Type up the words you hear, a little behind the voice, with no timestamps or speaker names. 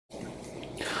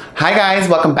Hi guys,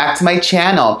 welcome back to my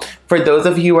channel. For those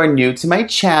of you who are new to my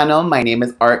channel, my name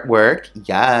is Artwork.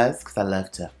 Yes, because I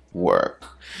love to work.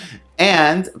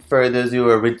 And for those who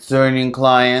are returning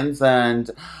clients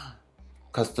and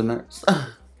customers,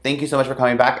 thank you so much for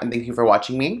coming back and thank you for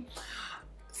watching me.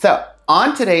 So,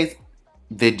 on today's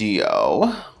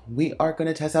video, we are going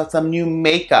to test out some new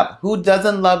makeup. Who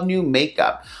doesn't love new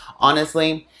makeup?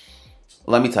 Honestly,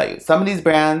 let me tell you, some of these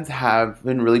brands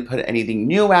haven't really put anything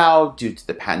new out due to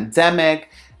the pandemic,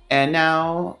 and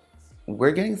now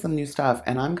we're getting some new stuff,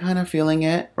 and I'm kind of feeling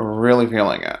it, really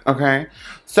feeling it, okay?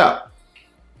 So,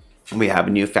 we have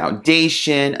a new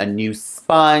foundation, a new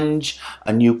sponge,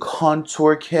 a new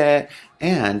contour kit,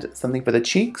 and something for the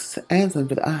cheeks, and something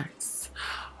for the eyes.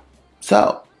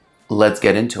 So, let's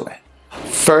get into it.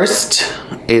 First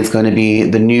is going to be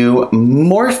the new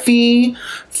MORPHE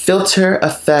Filter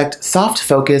Effect Soft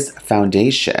Focus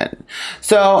Foundation.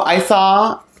 So I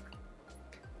saw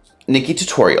Nikki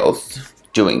Tutorials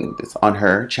doing this on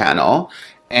her channel,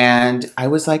 and I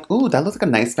was like, ooh, that looks like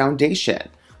a nice foundation.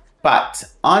 But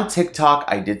on TikTok,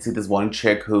 I did see this one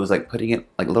chick who's like putting it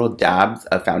like little dabs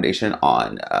of foundation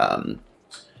on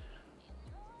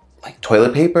like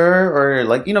toilet paper or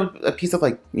like, you know, a piece of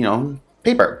like, you know,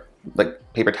 paper. Like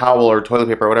paper towel or toilet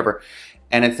paper or whatever,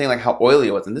 and it's saying like how oily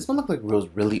it was, and this one looked like it was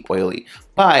really oily,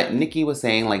 but Nikki was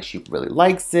saying like she really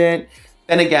likes it.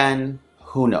 Then again,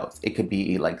 who knows, it could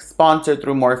be like sponsored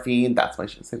through Morphe, that's why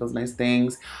she should say those nice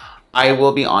things. I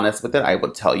will be honest with it, I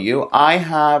will tell you, I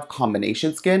have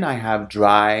combination skin. I have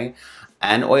dry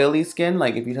and oily skin.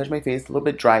 Like if you touch my face, a little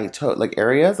bit dry like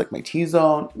areas like my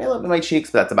T-zone, maybe a little bit my cheeks,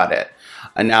 but that's about it.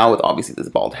 And now with obviously this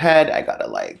bald head, I gotta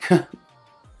like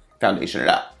foundation it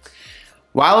up.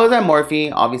 While I was at Morphe,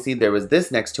 obviously there was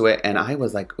this next to it, and I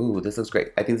was like, ooh, this looks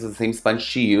great. I think this is the same sponge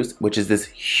she used, which is this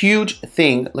huge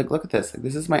thing. Like, look at this. Like,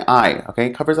 this is my eye, okay?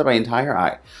 It covers up my entire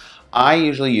eye. I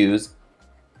usually use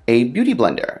a beauty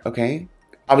blender, okay?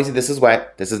 Obviously this is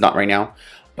wet. This is not right now,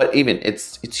 but even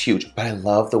it's huge. But I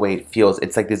love the way it feels.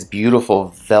 It's like this beautiful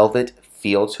velvet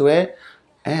feel to it,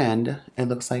 and it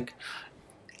looks like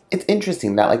it's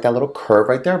interesting that like that little curve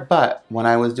right there, but when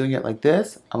I was doing it like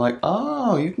this, I'm like,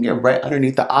 oh, you can get right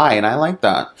underneath the eye, and I like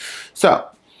that. So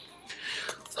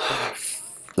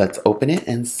let's open it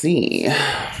and see.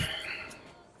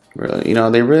 Really, you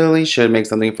know, they really should make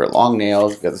something for long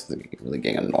nails because this is really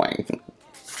getting annoying.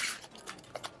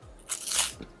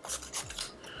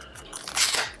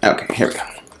 Okay, here we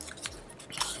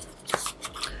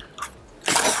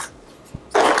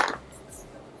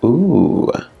go. Ooh.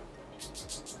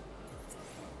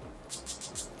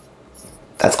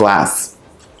 That's glass.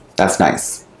 That's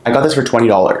nice. I got this for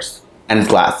 $20 and it's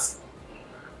glass.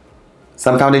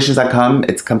 Some foundations that come,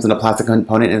 it comes in a plastic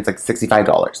component and it's like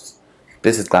 $65.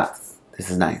 This is glass. This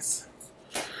is nice.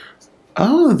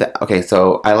 Oh, okay,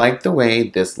 so I like the way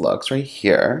this looks right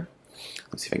here.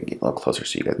 Let's see if I can get a little closer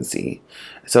so you guys can see.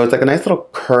 So it's like a nice little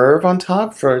curve on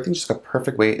top for, I think, just a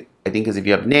perfect way, I think, is if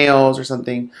you have nails or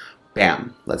something.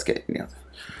 Bam, let's get, you know,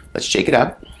 let's shake it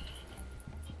up.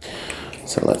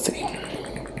 So let's see.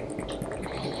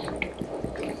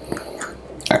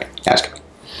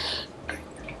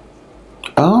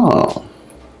 Oh,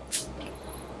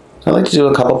 I like to do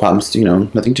a couple pumps, you know,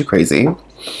 nothing too crazy.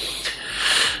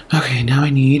 Okay, now I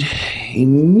need a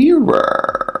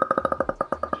mirror.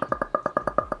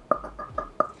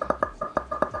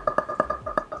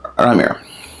 I don't have a mirror.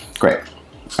 Great.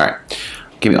 All right,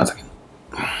 give me 1 second.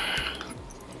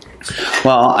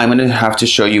 Well, I'm gonna have to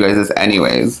show you guys this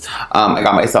anyways. I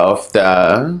got myself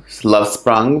the Love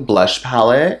Sprung blush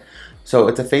palette. So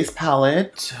it's a face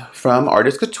palette from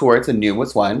ARTISTCOUTURE. It's a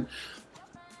newest one.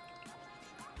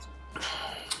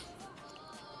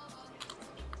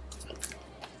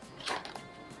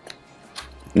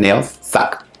 Nails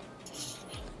suck.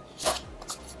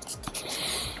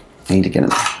 I need to get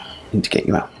them. I need to get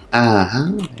you out.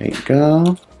 There you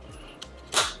go.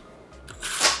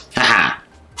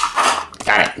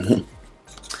 Got it.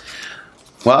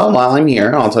 Well, while I'm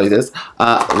here, I'll tell you this.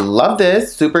 Love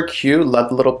this. Super cute. Love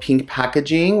the little pink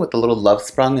packaging with the little Love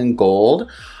Sprung in gold.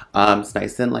 It's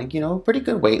nice and like, you know, pretty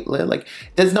good weight. Like,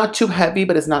 it's not too heavy,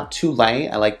 but it's not too light.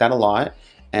 I like that a lot.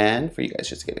 And for you guys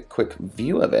just to get a quick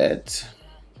view of it.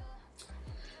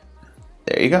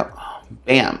 There you go.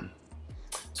 Bam.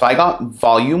 So I got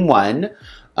volume 1.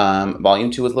 Volume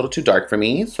 2 was a little too dark for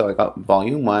me. So I got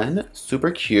volume 1.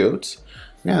 Super cute.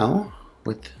 Now,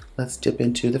 let's dip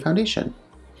into the foundation.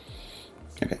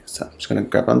 Okay, so I'm just gonna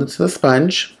grab onto the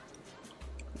sponge.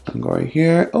 I'm going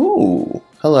here. Oh,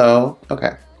 hello.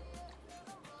 Okay.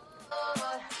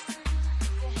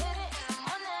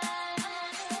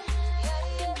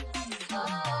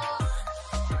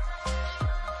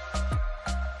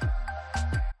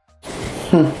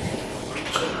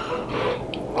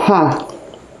 Huh.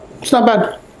 It's not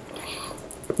bad.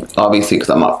 Obviously, because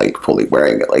I'm not like fully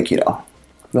wearing it, like, you know,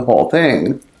 the whole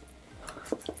thing.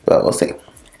 But we'll see.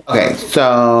 Okay,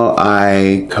 so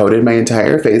I coated my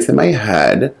entire face and my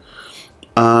head.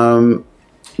 The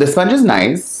sponge is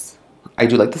nice. I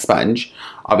do like the sponge.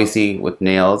 Obviously, with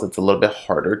nails, it's a little bit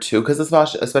harder too, because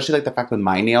especially like the fact with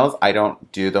my nails, I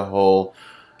don't do the whole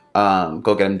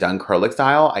go get them done curlic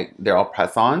style. They're all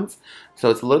press-ons, so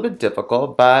it's a little bit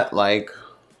difficult. But like,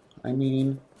 I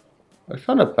mean, it's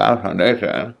not a bad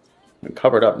foundation. It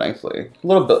covered up nicely. A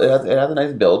little bit. It has a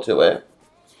nice build to it.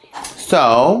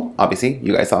 So obviously,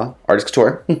 you guys saw Artist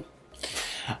Couture.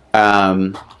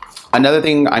 Another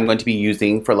thing I'm going to be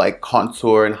using for like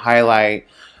contour and highlight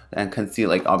and conceal,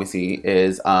 like obviously,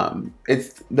 is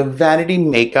it's the Vanity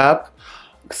Makeup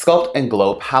Sculpt and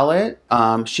Glow palette.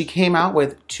 She came out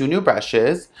with 2 new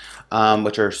brushes,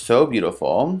 which are so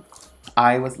beautiful.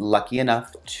 I was lucky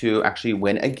enough to actually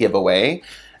win a giveaway,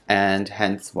 and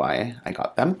hence why I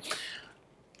got them.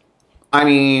 I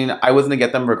mean, I was gonna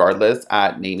get them regardless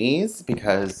at Namie's,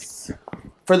 because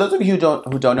for those of you who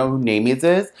don't know who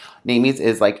Namie's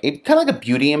is like a kind of like a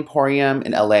beauty emporium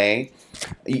in LA.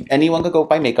 Anyone could go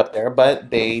buy makeup there, but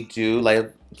they do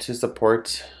like to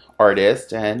support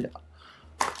artists, and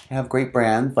they have great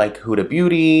brands like Huda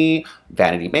Beauty,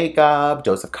 Vanity Makeup,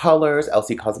 Dose of Colors,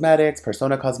 LC Cosmetics,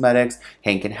 Persona Cosmetics,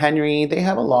 Hank and Henry. They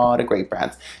have a lot of great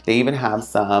brands. They even have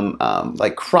some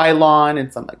like Krylon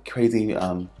and some like crazy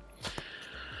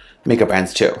makeup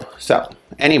brands too. So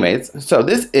anyways, so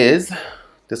this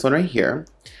one right here.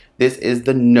 This is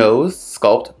the nose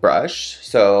sculpt brush.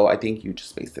 So I think you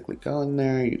just basically go in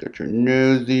there, you get your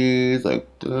nosies like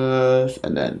this,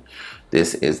 and then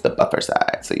this is the buffer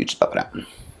side. So you just buff it out.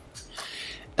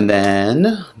 And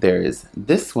then there is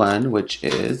this one, which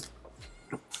is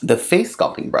the face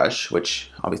sculpting brush,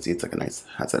 which obviously it's like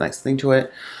has a nice thing to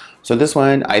it. So this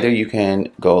one, either you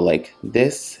can go like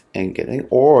this and get it,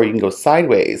 or you can go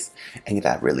sideways and get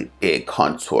that really big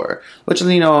contour, which,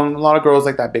 you know, a lot of girls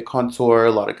like that big contour,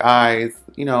 a lot of guys,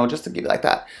 you know, just to give you like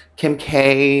that Kim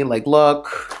K like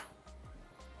look.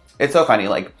 It's so funny,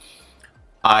 like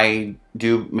I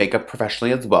do makeup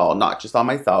professionally as well, not just on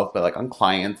myself, but like on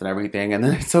clients and everything. And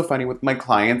then it's so funny with my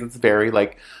clients, it's very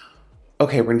like,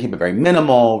 okay, we're gonna keep it very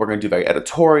minimal, we're gonna do very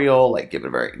editorial, like give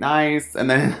it very nice. And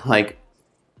then like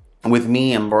with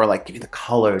me, I'm more like, give me the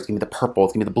colors, give me the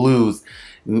purples, give me the blues,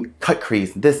 cut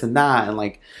crease, this and that. And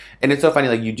like, and it's so funny,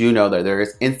 like you do know that there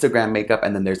is Instagram makeup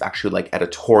and then there's actually like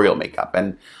editorial makeup.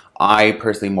 And I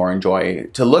personally more enjoy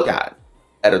to look at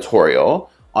editorial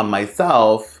on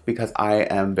myself because I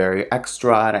am very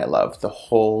extra and I love the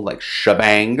whole like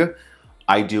shebang.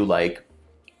 I do like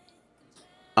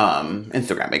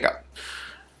Instagram makeup.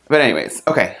 But anyways,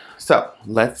 okay, so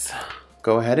let's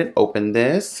go ahead and open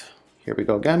this. Here we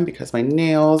go again, because my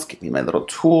nails, give me my little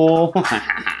tool.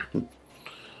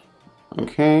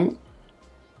 Okay.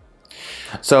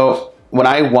 So when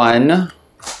I won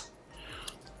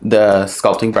the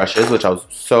sculpting brushes, which I was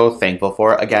so thankful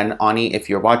for. Again, Ani, if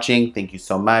you're watching, thank you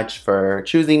so much for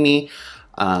choosing me.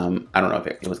 I don't know if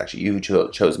it was actually you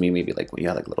who chose me, maybe like when you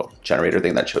had like a little generator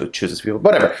thing that chooses people,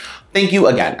 whatever. Thank you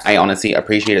again. I honestly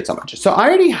appreciate it so much. So I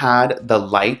already had the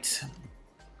light.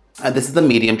 This is the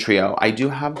medium trio. I do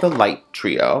have the light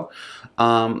trio.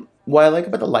 What I like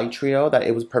about the light trio, that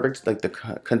it was perfect, like the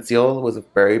conceal was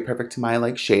very perfect to my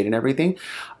like shade and everything.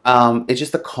 It's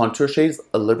just the contour shade is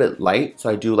a little bit light, so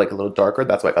I do like a little darker.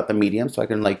 That's why I got the medium, so I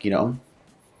can like, you know,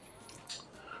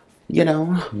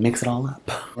 mix it all up.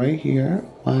 Right here,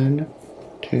 1,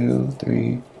 2,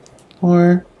 3,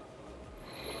 4.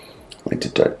 I like to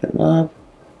darken it up.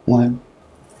 1,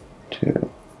 2,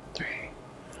 3.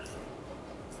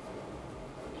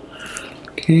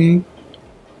 Okay.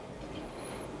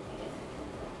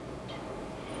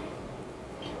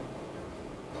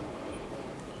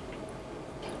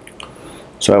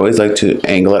 So I always like to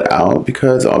angle it out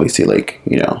because obviously, like,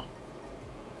 you know,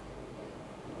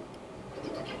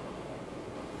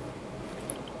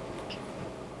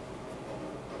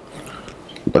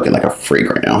 looking like a freak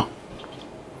right now.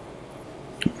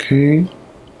 Okay,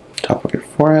 top of your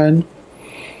forehead.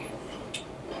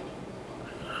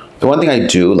 The one thing I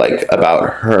do like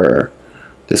about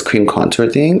this cream contour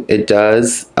thing, it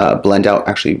does blend out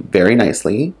actually very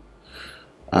nicely.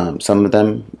 Some of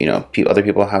them, you know, other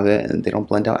people have it and they don't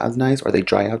blend out as nice, or they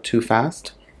dry out too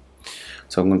fast.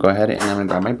 So I'm gonna go ahead and I'm gonna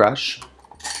grab my brush,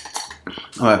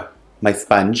 my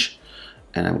sponge,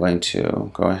 and I'm going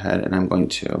to go ahead and I'm going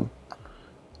to,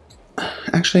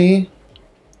 actually,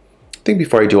 I think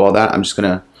before I do all that, I'm just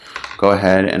gonna go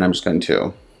ahead and I'm just going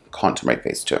to contour my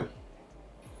face too.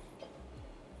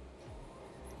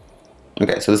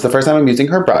 Okay, so this is the first time I'm using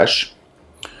her brush.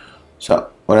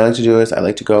 So what I like to do is I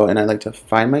like to go and I like to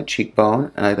find my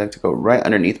cheekbone, and I like to go right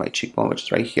underneath my cheekbone, which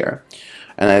is right here.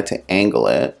 And I like to angle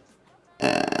it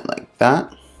and like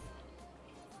that.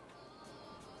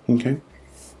 Okay.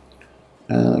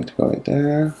 And I like to go right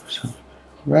there. So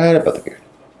right above the beard.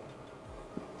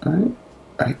 Alright,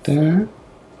 right there.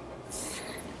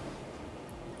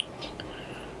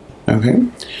 Okay.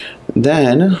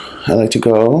 Then I like to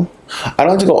go, I don't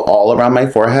like to go all around my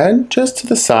forehead, just to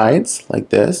the sides like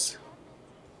this.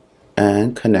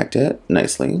 And connect it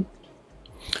nicely.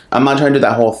 I'm not trying to do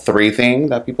that whole 3 thing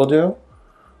that people do,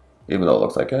 even though it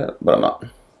looks like it, but I'm not.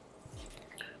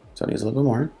 So it needs a little bit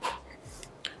more.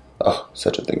 Oh,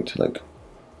 such a thing to like.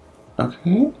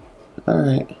 Okay, all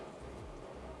right.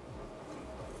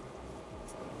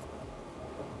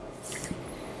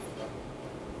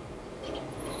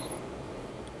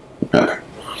 Okay,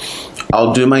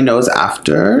 I'll do my nose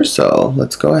after, so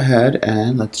let's go ahead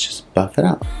and let's just buff it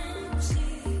out.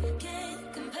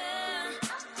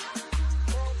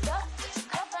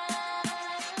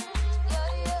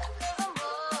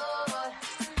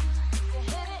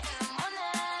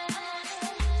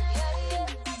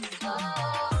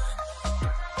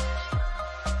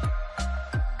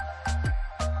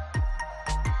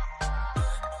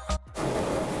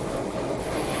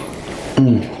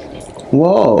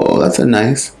 Whoa, that's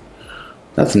nice.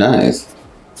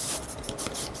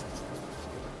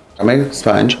 I'll make a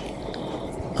sponge.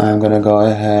 I'm gonna go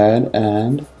ahead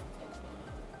and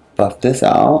buff this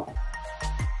out.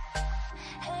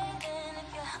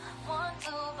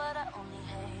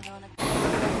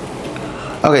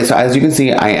 Okay, so as you can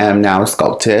see, I am now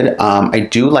sculpted. I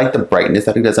do like the brightness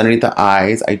that it does underneath the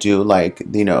eyes. I do like,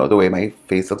 you know, the way my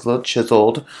face looks a little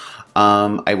chiseled.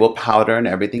 I will powder and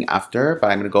everything after,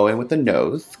 but I'm going to go in with the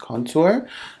nose contour.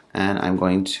 And I'm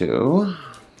going to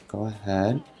go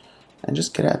ahead and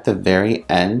just get it at the very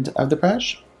end of the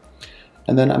brush.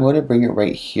 And then I'm going to bring it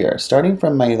right here, starting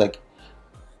from my like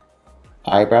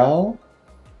eyebrow.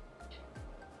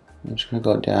 I'm just going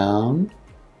to go down.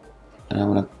 And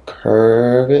I'm going to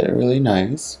curve it really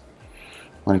nice.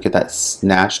 I want to get that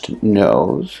snatched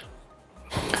nose.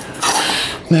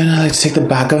 Then I like to take the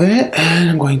back of it and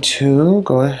I'm going to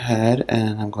go ahead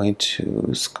and I'm going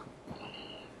to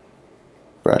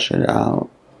brush it out.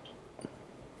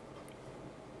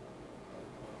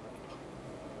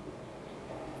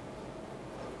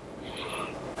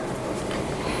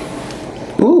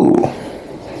 Ooh.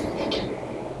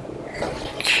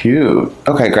 Cute.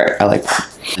 Okay, great. I like that.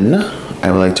 And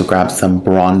I would like to grab some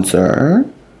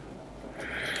bronzer.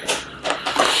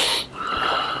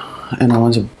 And I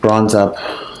want to bronze up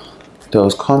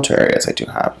those contour areas I do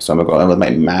have. So I'm going to go in with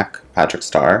my MAC Patrick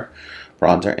Star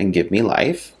bronzer and Give Me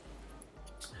Life.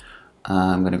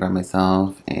 I'm going to grab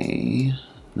myself a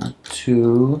not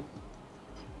too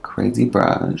crazy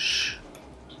brush.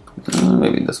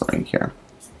 Maybe this one right here.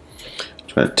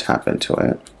 I'm going to tap into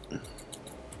it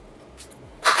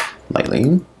lightly.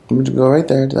 I'm going to go right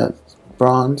there to that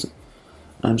bronze.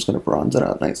 I'm just going to bronze it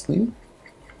out nicely.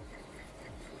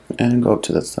 And go up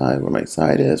to the side where my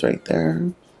side is, right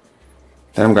there.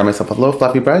 Then I'm going to grab myself a little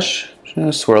fluffy brush. Just going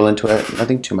to swirl into it,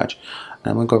 nothing too much.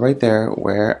 And I'm going to go right there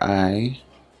where I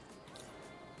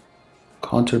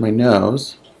contour my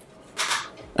nose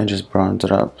and just bronze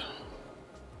it up.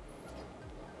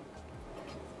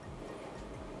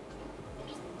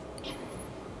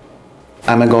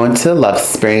 I'm going to go into Love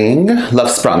Sprung.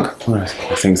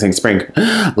 Saying Spring.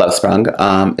 Love Sprung.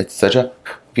 It's such a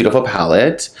beautiful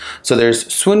palette. So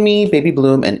there's Swoon Me, Baby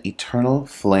Bloom, and Eternal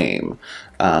Flame.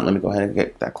 Let me go ahead and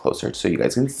get that closer so you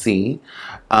guys can see.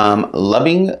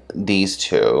 Loving these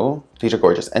two. These are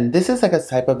gorgeous. And this is like a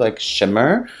type of like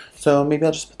shimmer. So maybe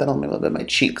I'll just put that on a little bit of my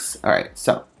cheeks. All right,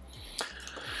 so.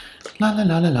 La la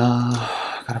la la la.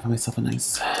 Gotta find myself a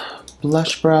nice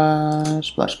blush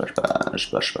brush. Blush.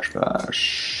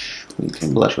 We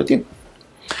can blush with you.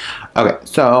 Okay,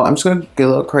 so I'm just gonna get a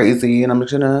little crazy and I'm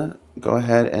just gonna go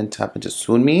ahead and tap into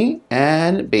Swoon Me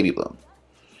and Baby Bloom.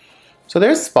 So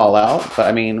there's Fallout, but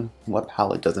I mean, what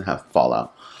palette doesn't have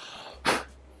Fallout?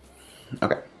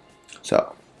 Okay,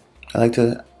 so I like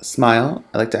to smile.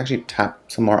 I like to actually tap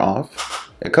some more off.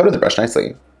 It coated the brush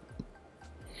nicely.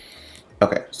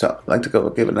 Okay, so I like to go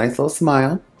give it a nice little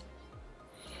smile.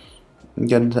 And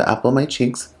get into the apple of my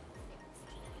cheeks.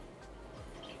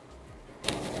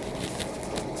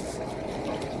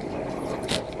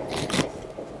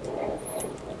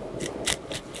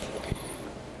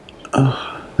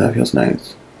 Oh, that feels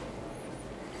nice.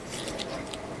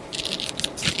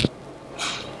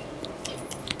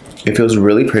 It feels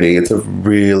really pretty. It's a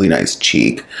really nice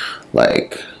cheek.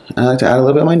 Like, I like to add a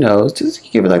little bit on my nose just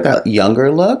to give it like that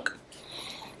younger look.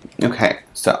 Okay,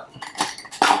 so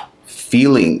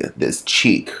feeling this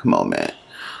cheek moment.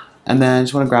 And then I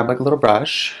just want to grab like a little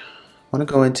brush. I want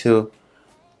to go into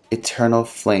Eternal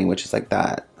Flame, which is like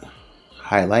that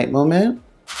highlight moment.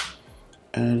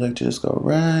 And I'd like to just go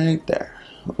right there.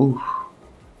 Ooh.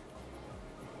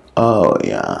 Oh,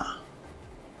 yeah.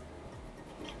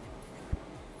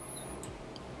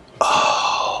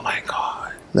 Oh my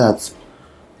God. That's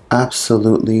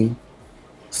absolutely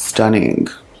stunning.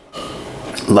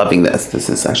 Loving this. This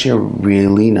is actually a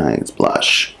really nice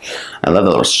blush. I love the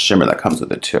little shimmer that comes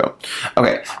with it too.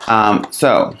 Okay,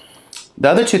 so the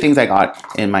other two things I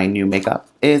got in my new makeup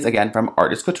is again from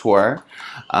ARTISTCOUTURE.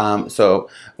 So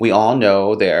we all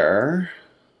know their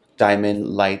Diamond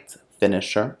Light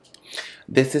Finisher.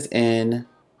 This is in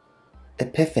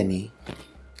Epiphany.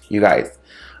 You guys,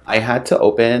 I had to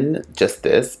open just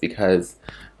this because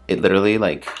it literally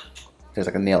like, there's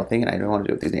like a nail thing and I don't want to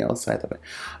do it with these nails, so I thought,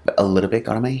 but a little bit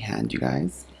got on my hand, you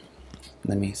guys.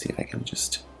 Let me see if I can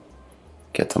just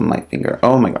get some on my finger.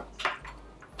 Oh my God.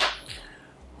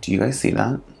 Do you guys see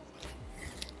that?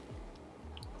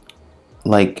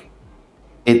 Like,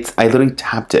 it's, I literally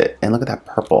tapped it and look at that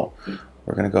purple.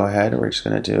 We're gonna go ahead, we're just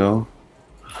gonna do,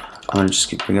 I'm gonna just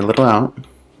keep bringing it a little out. I'm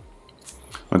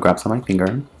gonna grab some on my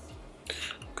finger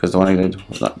because the one I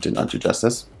did not do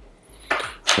justice.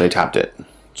 So I tapped it.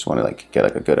 Just want to like get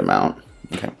like a good amount.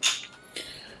 Okay.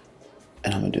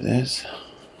 And I'm gonna do this.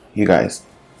 You guys,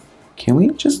 can we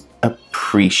just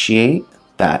appreciate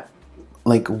that?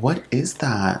 Like, what is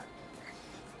that?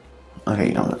 Okay,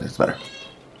 you know what? It's better.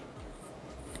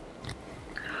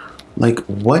 Like,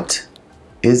 what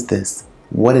is this?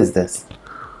 What is this?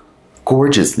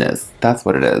 Gorgeousness. That's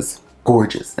what it is.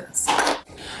 Gorgeousness.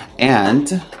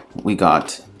 And we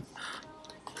got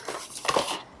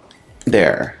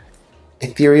their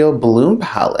Ethereal Bloom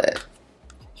palette.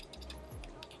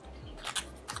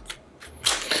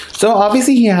 So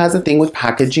obviously he has a thing with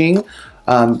packaging.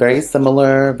 Very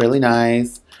similar, really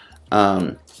nice.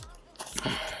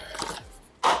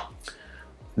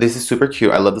 This is super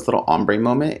cute. I love this little ombre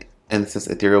moment. And this is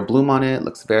Ethereal Bloom on it.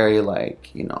 Looks very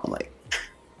like, you know, like.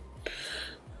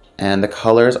 And the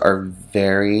colors are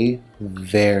very,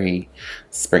 very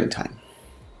springtime.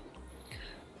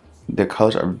 The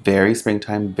colors are very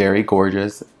springtime, very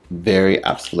gorgeous, very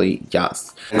absolutely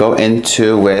yes. Go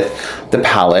into with the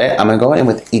palette. I'm gonna go in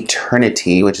with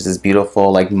Eternity, which is this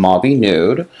beautiful like mauve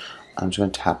nude. I'm just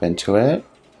gonna tap into it.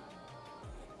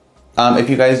 If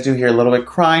you guys do hear a little bit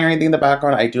crying or anything in the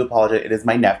background, I do apologize. It is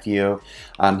my nephew.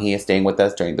 He is staying with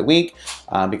us during the week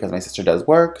because my sister does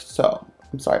work. So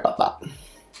I'm sorry about that.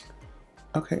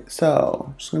 Okay, so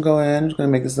I'm just gonna go in. I'm just gonna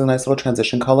make this a nice little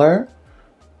transition color.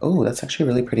 Oh, that's actually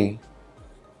really pretty.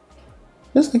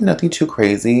 Just like nothing too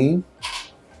crazy.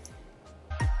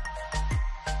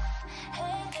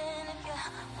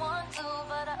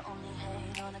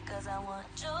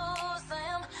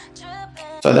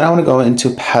 So then I want to go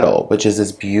into Petal, which is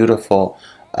this beautiful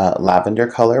lavender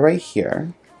color right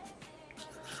here.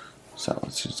 So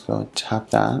let's just go and tap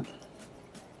that.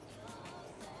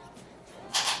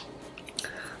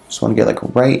 Just want to get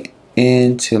like right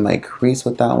into my crease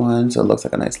with that one, so it looks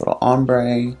like a nice little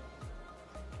ombre.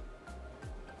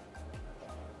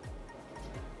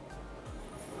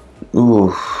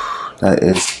 Ooh, that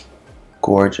is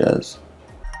gorgeous.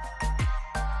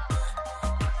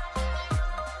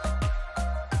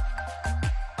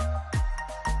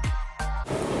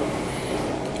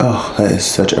 Oh, that is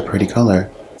such a pretty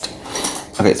color.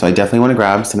 Okay, so I definitely want to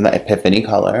grab some of that Epiphany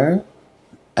color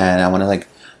and I want to like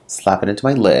slap it into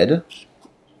my lid.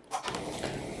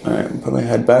 Alright, put my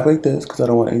head back like this because I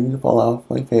don't want anything to fall off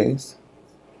my face.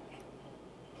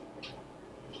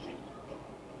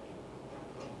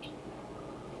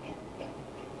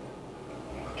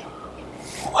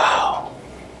 Wow.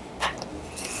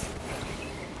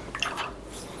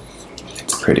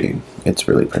 It's pretty. It's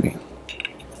really pretty.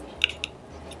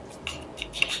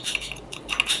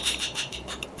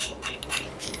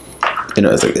 You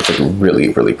know, it's like really,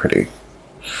 really pretty.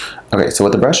 Okay, so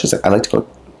with the brush is like, I like to go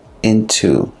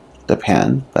into the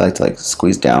pan. I like to like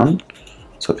squeeze down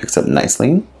so it picks up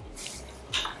nicely.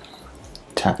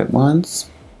 Tap it once.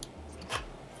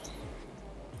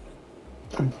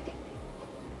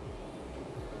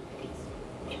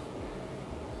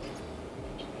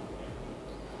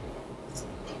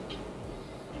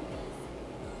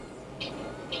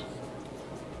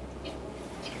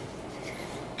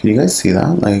 Can you guys see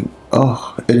that? Like,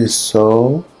 oh, it is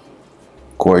so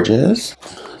gorgeous.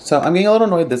 So I'm getting a little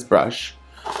annoyed with this brush.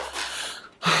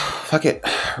 Fuck it.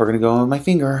 We're gonna go with my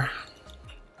finger.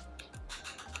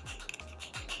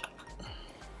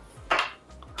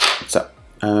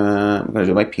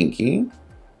 do my pinky.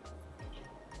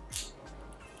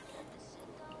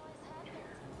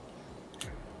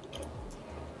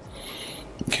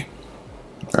 Okay.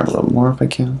 Grab a little more if I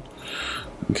can.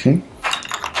 Okay.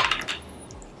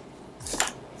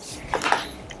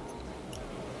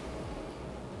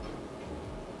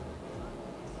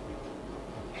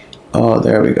 Oh,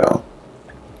 there we go.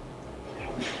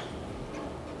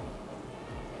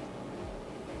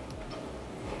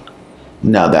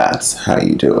 Now that's how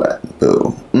you do it.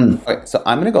 Boo. Okay, so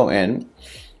I'm gonna go in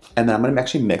and then I'm gonna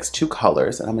actually mix two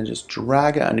colors and I'm gonna just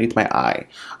drag it underneath my eye.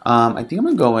 I think I'm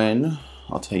gonna go in,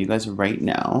 I'll tell you guys right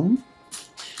now.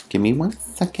 Give me 1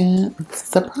 second.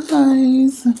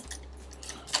 Surprise.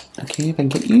 Okay, if I can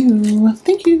get you.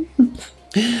 Thank you.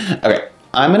 Okay,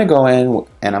 I'm gonna go in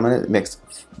and I'm gonna mix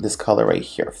this color right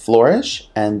here, Flourish,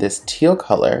 and this teal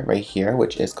color right here,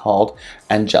 which is called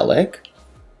Angelic.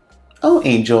 Oh,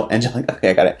 Angelic. Okay,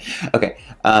 I got it. Okay,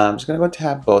 I'm just gonna go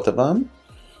tap both of them.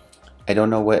 I don't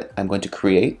know what I'm going to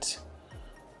create,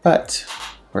 but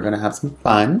we're gonna have some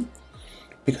fun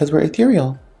because we're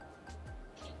ethereal.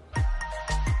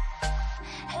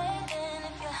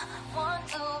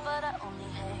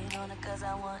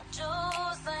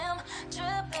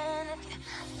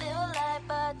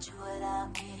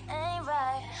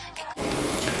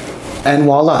 And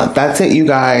voila, that's it, you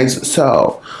guys.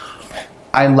 So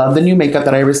I love the new makeup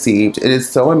that I received. It is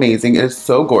so amazing. It is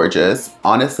so gorgeous.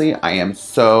 Honestly, I am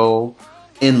so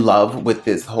in love with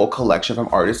this whole collection from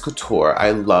Artist Couture.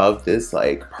 I love this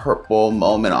like purple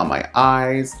moment on my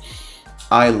eyes.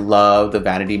 I love the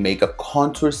Vanity Makeup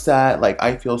Contour Set. Like,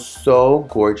 I feel so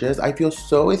gorgeous. I feel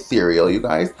so ethereal, you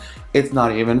guys. It's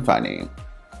not even funny.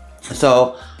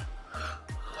 So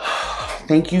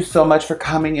thank you so much for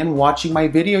coming and watching my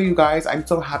video, you guys. I'm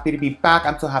so happy to be back.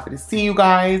 I'm so happy to see you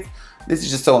guys. This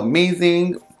is just so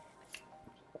amazing.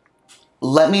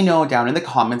 Let me know down in the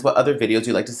comments what other videos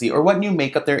you'd like to see or what new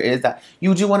makeup there is that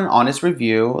you do want an honest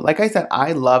review. Like I said,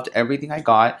 I loved everything I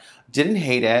got. Didn't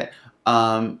hate it.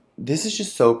 This is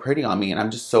just so pretty on me and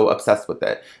I'm just so obsessed with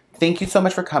it. Thank you so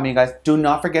much for coming, guys. Do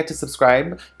not forget to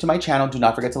subscribe to my channel. Do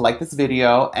not forget to like this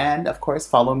video. And of course,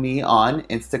 follow me on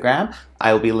Instagram.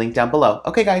 I will be linked down below.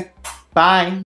 Okay, guys. Bye.